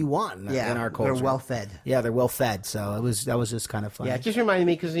kind of woman you want in our culture. They're well fed. Yeah, they're well fed. So that was just kind of fun. Yeah, it just reminded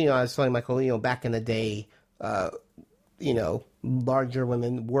me because I was telling Michael, back in the day, larger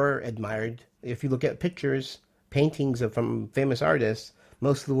women were admired. If you look at pictures, paintings from famous artists,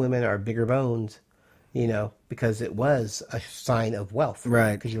 most of the women are bigger bones, because it was a sign of wealth,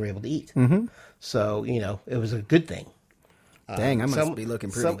 right? Because you were able to eat. Mm-hmm. So it was a good thing. Dang, I must be looking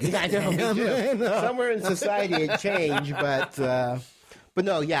pretty good. I know, me too. Somewhere in society it changed, but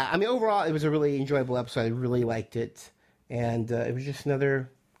no, yeah. I mean, overall, it was a really enjoyable episode. I really liked it, and it was just another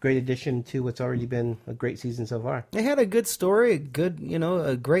great addition to what's already been a great season so far. It had a good story,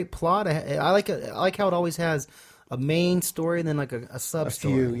 a great plot. I like it. I like how it always has a main story and then like a sub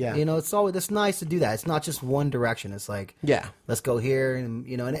story. It's nice to do that. It's not just one direction. It's like, let's go here, and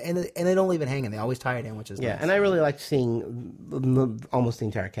they don't leave it hanging. They always tie it in, which is nice. And I really liked seeing almost the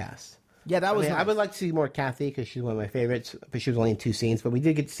entire cast. Yeah, that was. Nice. I would like to see more Kathy because she's one of my favorites, but she was only in 2 scenes. But we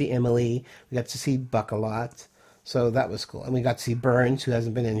did get to see Emily. We got to see Buck a lot, so that was cool. And we got to see Burns, who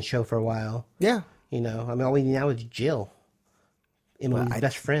hasn't been in the show for a while. Yeah, all we need now is Jill. Emily's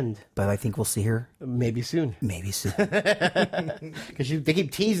best friend. But I think we'll see her. Maybe soon. Because they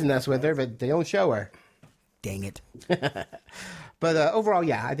keep teasing us with her, but they don't show her. Dang it. But overall,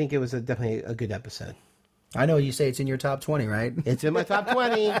 I think it was definitely a good episode. I know you say it's in your top 20, right? It's in my top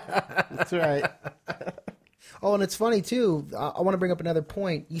 20. That's right. Oh, and it's funny, too. I want to bring up another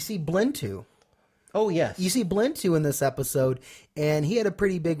point. You see Blintu. Oh, yes. You see Blintu in this episode, and he had a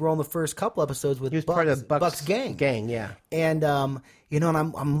pretty big role in the first couple episodes with part of Buck's gang. Yeah. And, and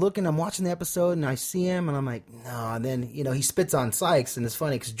I'm watching the episode, and I see him, and I'm like, no. And then, he spits on Sykes, and it's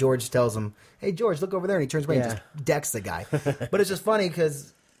funny because George tells him, hey, George, look over there. And he turns around and just decks the guy. But it's just funny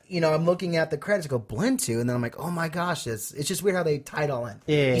because, I'm looking at the credits, I go, Blintu, and then I'm like, oh my gosh, it's just weird how they tie it all in.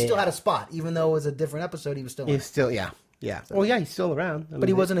 Yeah, he still had a spot. Even though it was a different episode, he was still in. He's still, yeah. So. Well, he's still around. But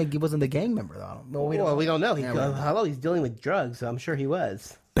he wasn't the gang member, though. No, we don't know. He's dealing with drugs, so I'm sure he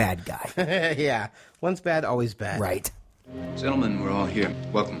was. Bad guy. Yeah. Once bad, always bad. Right. Gentlemen, we're all here.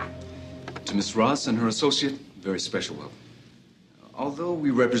 Welcome. To Miss Ross and her associate, very special welcome. Although we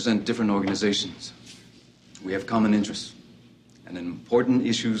represent different organizations, we have common interests. And in important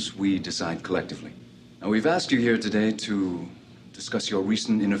issues, we decide collectively. Now, we've asked you here today to discuss your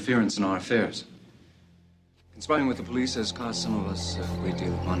recent interference in our affairs. Conspiring with the police has cost some of us a great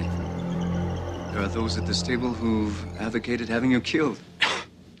deal of money. There are those at this table who've advocated having you killed.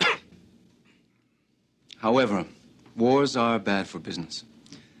 However, wars are bad for business.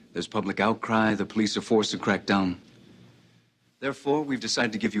 There's public outcry, the police are forced to crack down. Therefore, we've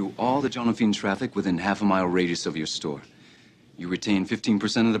decided to give you all the Jonaphine traffic within half-a-mile radius of your store. You retain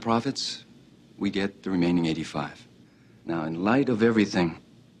 15% of the profits. We get the remaining 85. Now, in light of everything,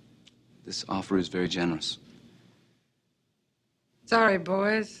 this offer is very generous. Sorry,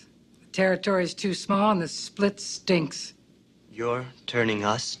 boys. The territory's too small and the split stinks. You're turning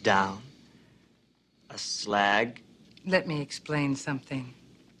us down? A slag? Let me explain something.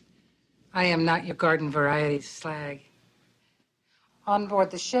 I am not your garden variety slag. On board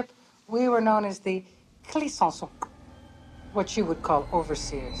the ship, we were known as the Clisson, what you would call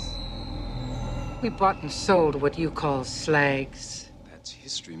overseers. We bought and sold what you call slags. That's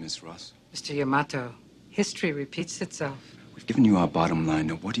history, Miss Ross. Mr. Yamato, history repeats itself. We've given you our bottom line.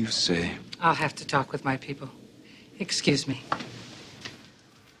 Now, what do you say? I'll have to talk with my people. Excuse me.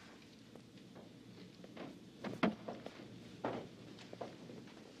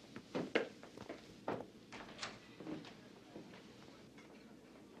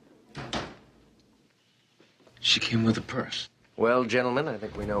 She came with a purse. Well, gentlemen, I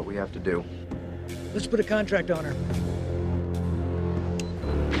think we know what we have to do. Let's put a contract on her.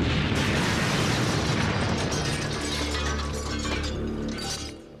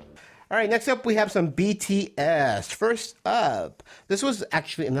 All right, next up we have some BTS. First up, this was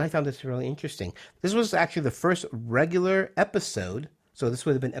actually, and I found this really interesting. This was actually the first regular episode. So this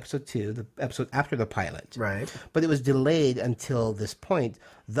would have been episode 2, the episode after the pilot. Right. But it was delayed until this point,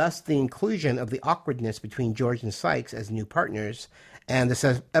 thus the inclusion of the awkwardness between George and Sykes as new partners. And this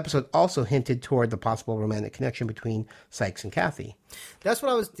episode also hinted toward the possible romantic connection between Sykes and Kathy. That's what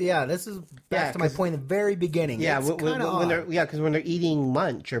I was. Yeah, this is back to my point in the very beginning. Yeah, because when they're eating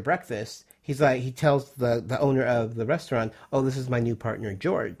lunch or breakfast, he tells the owner of the restaurant, "Oh, this is my new partner,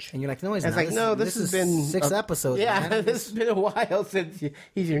 George." And you're like, "No, he's not." not. It's like, "No, this has been 6 episodes." Yeah, man. this has been a while since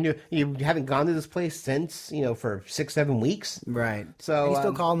he's your new. You haven't gone to this place since for 6-7 weeks, right? So and he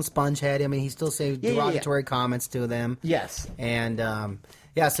still called him Spongehead. I mean, he still said derogatory comments to them. Yes, and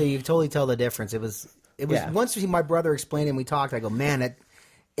so you totally tell the difference. It was once my brother explained it and we talked. I go, man,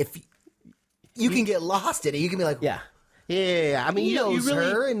 if you can get lost in it, you can be like, yeah. Yeah, I mean,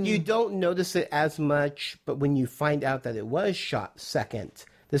 you don't notice it as much, but when you find out that it was shot second,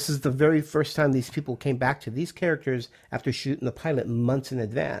 this is the very first time these people came back to these characters after shooting the pilot months in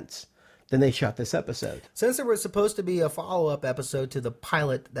advance. Then they shot this episode. Since there was supposed to be a follow-up episode to the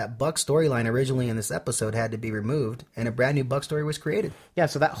pilot, that Buck storyline originally in this episode had to be removed, and a brand new Buck story was created. Yeah,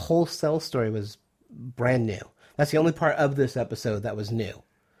 so that whole Cell story was brand new. That's the only part of this episode that was new.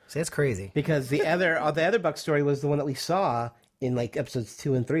 See, that's crazy. Because the other Buck story was the one that we saw in like episodes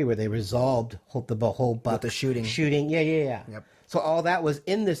 2 and 3 where they resolved the whole Buck. With the shooting. Yeah. Yep. So all that was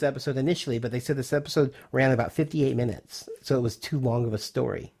in this episode initially, but they said this episode ran about 58 minutes. So it was too long of a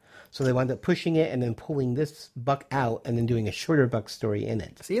story. So they wound up pushing it and then pulling this Buck out and then doing a shorter Buck story in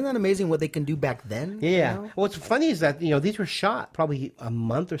it. See, isn't that amazing what they can do back then? Yeah. You know? What's funny is that, these were shot probably a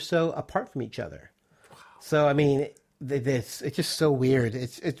month or so apart from each other. Wow. So, I mean, it's just so weird.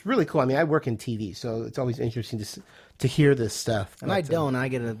 It's really cool. I mean, I work in TV, so it's always interesting to hear this stuff. And I don't.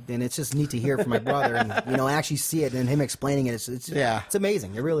 And it's just neat to hear from my brother and actually see it and him explaining it. It's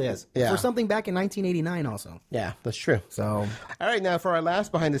amazing. It really is. Yeah. For something back in 1989, also. Yeah, that's true. So, all right, now for our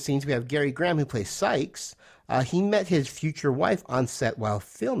last behind the scenes, we have Gary Graham, who plays Sykes. He met his future wife on set while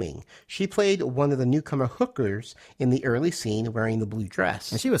filming. She played one of the newcomer hookers in the early scene wearing the blue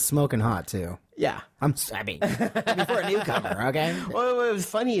dress. And she was smoking hot, too. Yeah. I mean, for a newcomer, okay? Well, what was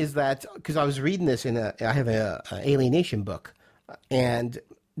funny is that, because I was reading this I have a Alienation book, and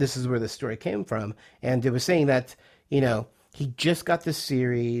this is where the story came from, and it was saying that, he just got this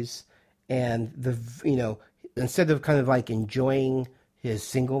series, and instead of kind of like enjoying his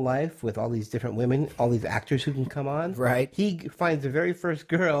single life with all these different women, all these actors who can come on. Right. He finds the very first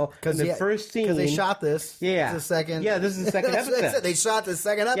girl in the first scene. Because they shot this. Yeah. This is the second. Yeah, this is the second episode. They shot the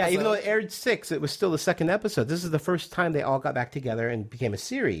second episode. Yeah, even though it aired 6, it was still the second episode. This is the first time they all got back together and became a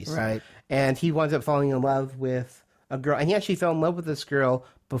series. Right. And he winds up falling in love with a girl. And he actually fell in love with this girl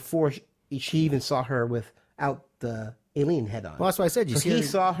before she even saw her without the alien head on. Well, that's what I said. He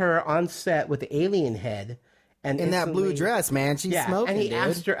saw her on set with the alien head. And in that blue dress, man, she's smoking. And he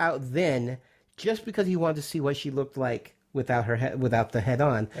asked her out then, just because he wanted to see what she looked like without the head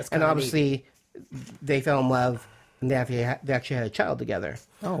on. And obviously, they fell in love, and they actually had a child together.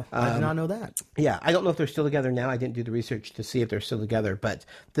 Oh, I did not know that. Yeah, I don't know if they're still together now. I didn't do the research to see if they're still together, but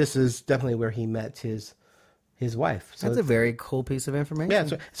this is definitely where he met his wife. So that's a very cool piece of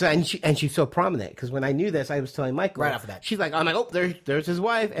information. Yeah, and she's so prominent, because when I knew this, I was telling Michael right after that. She's like, I'm like, oh, there's his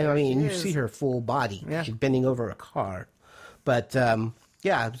wife, and I mean, you see her full body. Yeah. She's bending over a car, but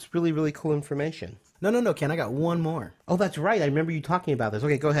it's really, really cool information. No, Ken, I got one more. Oh, that's right. I remember you talking about this.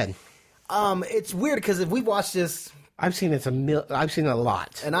 Okay, go ahead. It's weird because if we watched this, I've seen it I've seen it a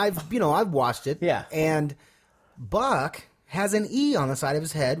lot, and I've watched it. Yeah, and Buck has an E on the side of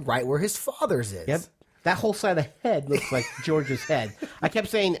his head, right where his father's is. Yep, that whole side of the head looks like George's head. I kept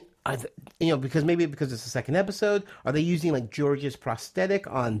saying, because it's the second episode, are they using like George's prosthetic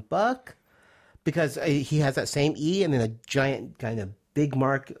on Buck? Because he has that same E and then a giant kind of big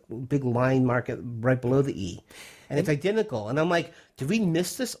line mark right below the E. And it's identical. And I'm like, did we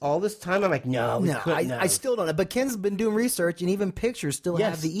miss this all this time? I'm like, no, I still don't know. But Ken's been doing research, and even pictures still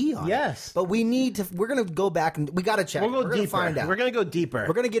have the E on it. Yes. But we're going to go back, and we got to check. We're going to find out. We're going to go deeper.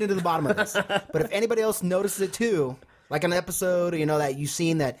 We're going to get into the bottom of this. But if anybody else notices it too, like an episode, that you've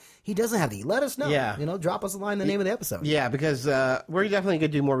seen that he doesn't have the E, let us know. Yeah. Drop us a line, the name of the episode. Yeah, because we're definitely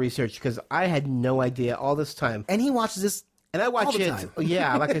going to do more research, because I had no idea all this time. And he watches this. And I watch it, time.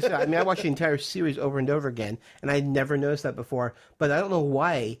 Yeah, like I said, I watched the entire series over and over again, and I never noticed that before. But I don't know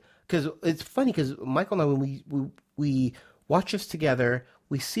why, because it's funny, because Michael and I, when we watch this together,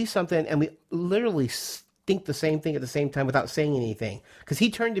 we see something, and we literally think the same thing at the same time without saying anything. Because he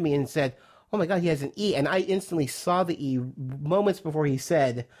turned to me and said, oh my God, he has an E, and I instantly saw the E moments before he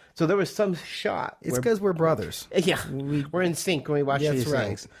said, so there was some shot. It's because we're brothers. Yeah, we're in sync when we watch these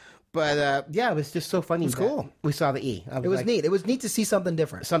things. But, it was just so funny. It was cool. We saw the E. It was neat. It was neat to see something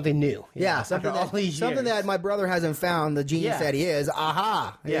different. Something new. Yeah, something that my brother hasn't found, the genius that he is.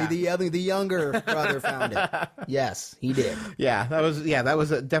 Aha! Yeah. The younger brother found it. Yes, he did. Yeah, that was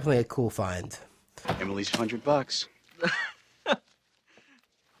definitely a cool find. Emily's $100.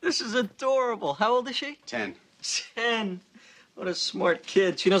 This is adorable. How old is she? 10. 10. What a smart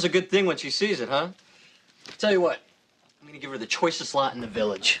kid. She knows a good thing when she sees it, huh? Tell you what. I'm going to give her the choicest lot in the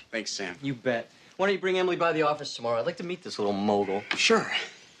village. Thanks, Sam. You bet. Why don't you bring Emily by the office tomorrow? I'd like to meet this little mogul. Sure.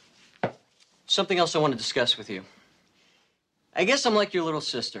 Something else I want to discuss with you. I guess I'm like your little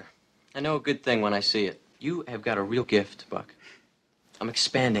sister. I know a good thing when I see it. You have got a real gift, Buck. I'm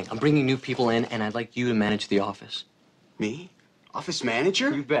expanding. I'm bringing new people in, and I'd like you to manage the office. Me? Office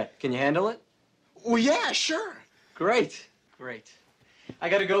manager? You bet. Can you handle it? Well, yeah, sure. Great. I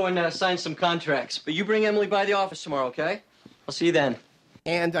gotta go and sign some contracts. But you bring Emily by the office tomorrow, okay? I'll see you then.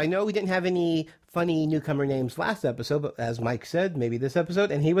 And I know we didn't have any funny newcomer names last episode, but as Mike said, maybe this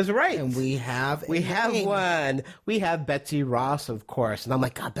episode, and he was right. And we have one. We have Betsy Ross, of course. And I'm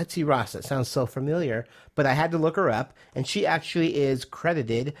like, God, Betsy Ross, that sounds so familiar. But I had to look her up, and she actually is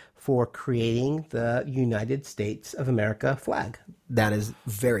credited for creating the United States of America flag. That is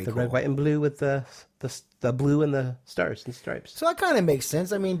very cool. The red, white, and blue with the blue and the stars and stripes. So that kind of makes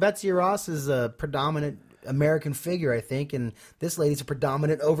sense. I mean, Betsy Ross is a predominant American figure, I think, and this lady's a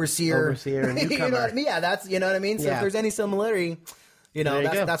predominant overseer and newcomer. You know what I mean? Yeah, that's, you know what I mean? So if there's any similarity,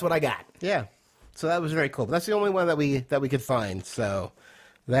 that's what I got. Yeah. So that was very cool. But that's the only one that we could find. So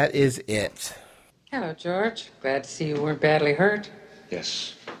that is it. Hello, George. Glad to see you weren't badly hurt.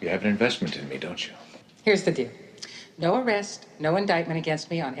 Yes. You have an investment in me, don't you? Here's the deal. No arrest, no indictment against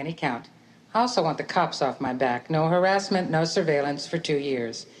me on any count. I also want the cops off my back. No harassment, no surveillance for 2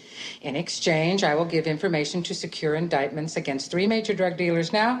 years. In exchange, I will give information to secure indictments against 3 major drug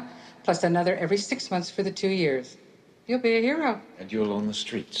dealers now, plus another every 6 months for the 2 years. You'll be a hero. And you'll own the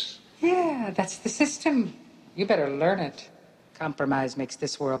streets. Yeah, that's the system. You better learn it. Compromise makes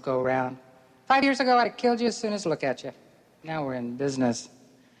this world go round. 5 years ago, I'd have killed you as soon as look at you. Now we're in business.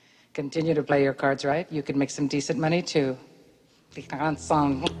 Continue to play your cards right. You could make some decent money, too. Click the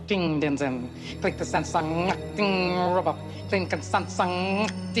Samsung, ding, ding, ding. Click the Samsung, ding, rubber. Click the Samsung,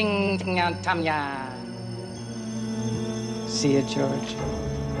 ding, ding, tamya. See you, George.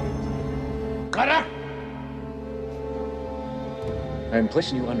 Cutter! I'm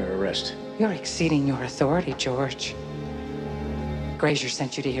placing you under arrest. You're exceeding your authority, George. Grazier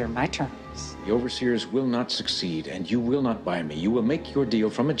sent you to hear my terms. The overseers will not succeed, and you will not buy me. You will make your deal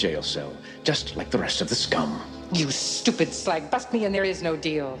from a jail cell, just like the rest of the scum. You stupid slag. Bust me and there is no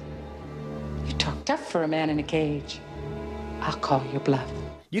deal. You talk tough for a man in a cage. I'll call your bluff.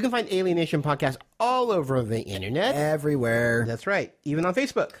 You can find Alienation Podcast all over the internet. Everywhere. That's right. Even on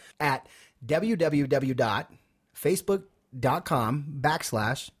Facebook. At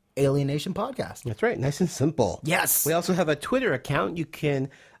www.facebook.com/Alienation Podcast. That's right. Nice and simple. Yes. We also have a Twitter account. You can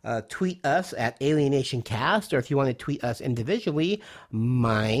tweet us at Alienation Cast, or if you want to tweet us individually,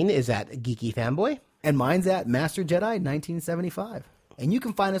 mine is at Geeky Fanboy. And mine's at Master Jedi 1975. And you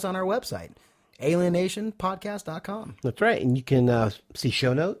can find us on our website, alienationpodcast.com. That's right. And you can see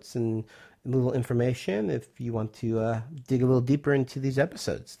show notes and a little information if you want to dig a little deeper into these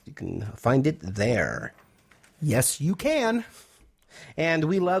episodes. You can find it there. Yes, you can. And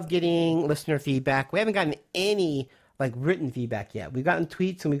we love getting listener feedback. We haven't gotten any written feedback yet. We've gotten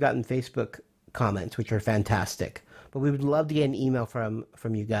tweets and we've gotten Facebook comments, which are fantastic. But we would love to get an email from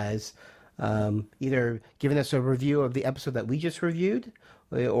you guys, either giving us a review of the episode that we just reviewed,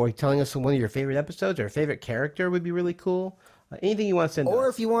 or telling us one of your favorite episodes, or a favorite character would be really cool. Anything you want to send us. Or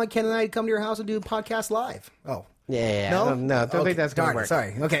if you want Ken and I to come to your house and do a podcast live. Oh. Yeah. No, don't think that's going to work.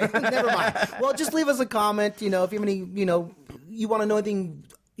 Sorry. Okay. Never mind. Well, just leave us a comment. If you have any, you want to know anything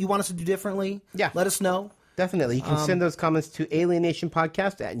you want us to do differently, let us know. Definitely. You can send those comments to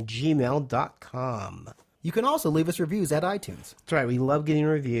alienationpodcast@gmail.com. You can also leave us reviews at iTunes. That's right. We love getting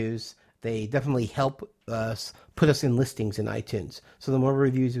reviews. They definitely help us put us in listings in iTunes. So the more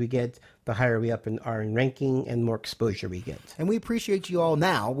reviews we get, the higher we are in ranking and more exposure we get. And we appreciate you all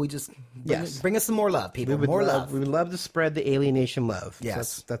now. We just bring us some more love, people. More love. We would love to spread the Alienation love.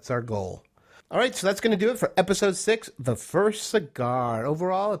 Yes. That's our goal. All right, so that's going to do it for episode 6, The First Cigar.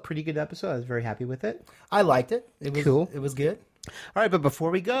 Overall, a pretty good episode. I was very happy with it. I liked it. It was cool. It was good. All right, but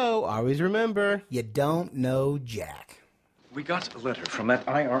before we go, always remember, you don't know Jack. We got a letter from that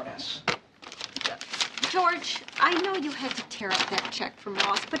IRS. George, I know you had to tear up that check from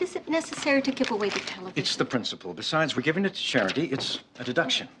Ross, but is it necessary to give away the television? It's the principal. Besides, we're giving it to charity. It's a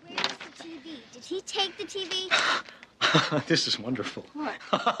deduction. Where's the TV? Did he take the TV? This is wonderful. What?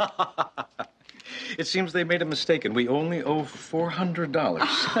 It seems they made a mistake, and we only owe $400.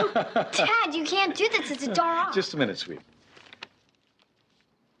 Dad, you can't do this. It's a dog. Just a minute, sweet.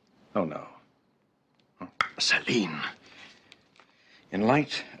 Oh, no. Celine. In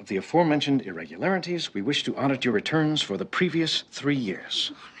light of the aforementioned irregularities, we wish to audit your returns for the previous 3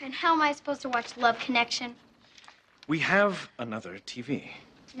 years. And how am I supposed to watch Love Connection? We have another TV.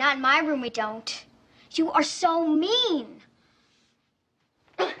 Not in my room, we don't. You are so mean.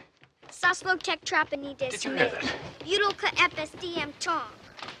 Saslo Tech Trapanides. Did you hear that? Butyl FSDM Tong.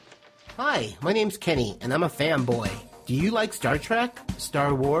 Hi, my name's Kenny, and I'm a fanboy. Do you like Star Trek,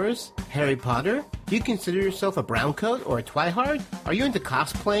 Star Wars, Harry Potter? Do you consider yourself a browncoat or a twihard? Are you into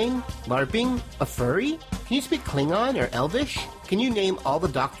cosplaying, LARPing, a furry? Can you speak Klingon or Elvish? Can you name all the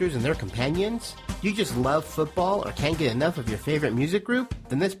doctors and their companions? Do you just love football or can't get enough of your favorite music group?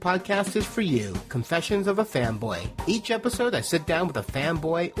 Then this podcast is for you, Confessions of a Fanboy. Each episode I sit down with a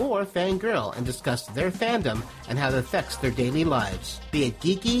fanboy or fangirl and discuss their fandom and how it affects their daily lives. Be it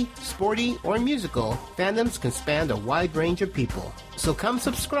geeky, sporty, or musical, fandoms can span a wide range of people. So come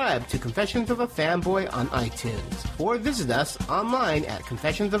subscribe to Confessions of a Fanboy on iTunes, or visit us online at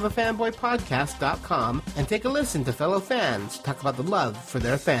confessionsofafanboypodcast.com and take a listen to fellow fans talk about the love for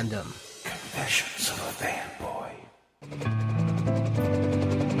their fandom. Confessions of a Fanboy.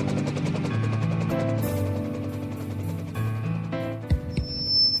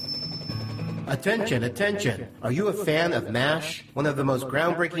 Attention, attention. Are you a fan of MASH, one of the most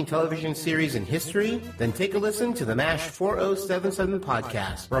groundbreaking television series in history? Then take a listen to the MASH 4077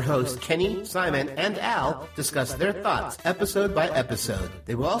 podcast, where hosts Kenny, Simon, and Al discuss their thoughts episode by episode.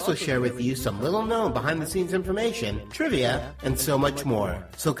 They will also share with you some little-known behind-the-scenes information, trivia, and so much more.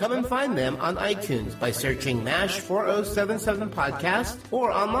 So come and find them on iTunes by searching MASH 4077 podcast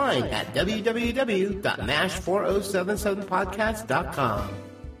or online at www.mash4077podcast.com.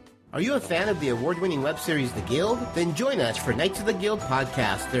 Are you a fan of the award-winning web series The Guild? Then join us for Knights of the Guild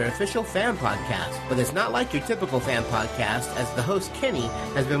podcast, their official fan podcast. But it's not like your typical fan podcast, as the host Kenny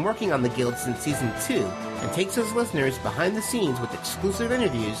has been working on The Guild since season 2 and takes his listeners behind the scenes with exclusive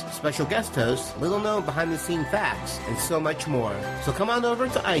interviews, special guest hosts, little-known behind-the-scene facts, and so much more. So come on over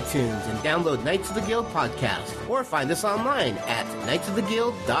to iTunes and download Knights of the Guild podcast, or find us online at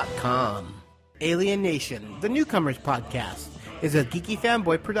knightsoftheguild.com. Alien Nation, the Newcomers podcast, is a geeky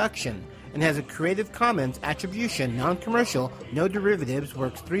fanboy production and has a Creative Commons Attribution, Non-Commercial, No Derivatives,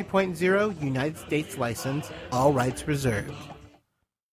 Works 3.0 United States license, all rights reserved.